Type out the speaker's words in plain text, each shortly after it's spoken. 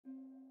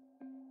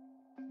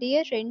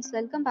Dear friends,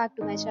 welcome back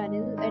to my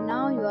channel, and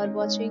now you are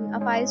watching a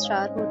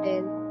 5-star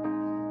hotel.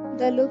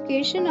 The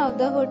location of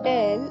the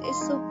hotel is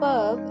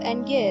superb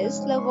and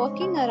guests love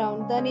walking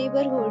around the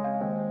neighborhood.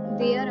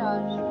 There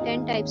are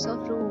 10 types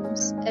of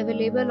rooms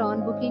available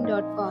on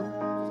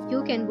booking.com.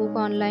 You can book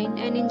online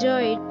and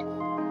enjoy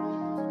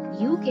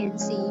it. You can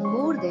see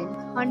more than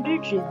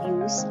 100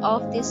 reviews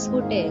of this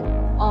hotel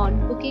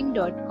on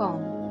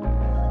booking.com.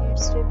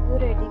 Its review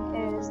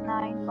rating is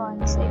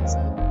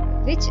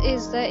 9.6, which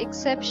is the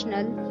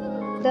exceptional.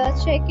 The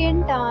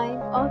check-in time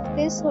of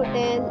this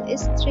hotel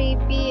is 3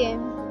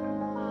 p.m.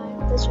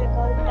 and the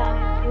check-out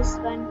time is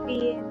 1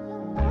 p.m.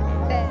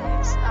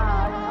 Pets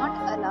are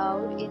not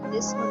allowed in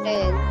this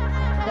hotel.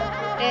 The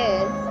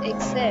hotel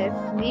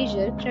accepts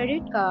major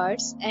credit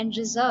cards and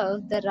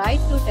reserves the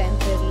right to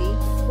temporarily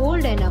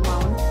hold an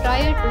amount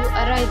prior to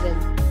arrival.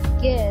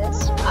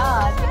 Guests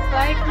are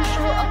required to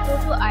show a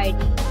photo ID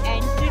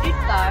and credit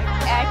card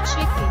at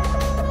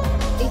check-in.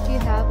 If you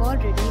have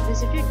already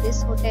visited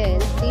this hotel,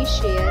 please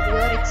share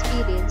your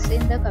experience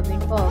in the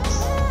comment box.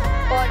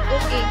 For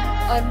booking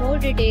or more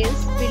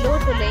details, below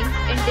to link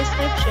in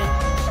description.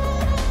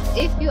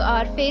 If you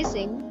are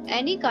facing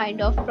any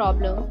kind of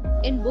problem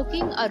in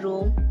booking a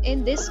room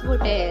in this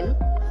hotel,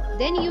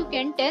 then you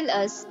can tell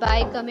us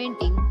by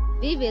commenting.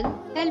 We will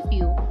help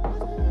you.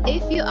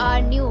 If you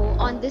are new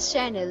on this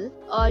channel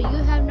or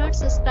you have not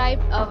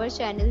subscribed our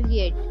channel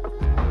yet,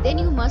 then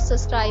you must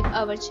subscribe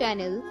our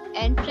channel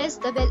and press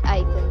the bell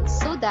icon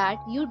so that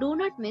you do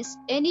not miss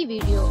any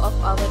video of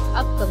our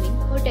upcoming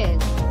hotel.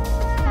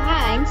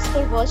 Thanks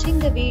for watching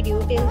the video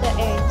till the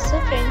end. So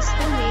friends,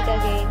 we'll meet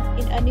again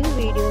in a new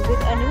video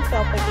with a new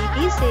property.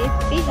 Be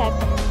safe, be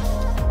happy.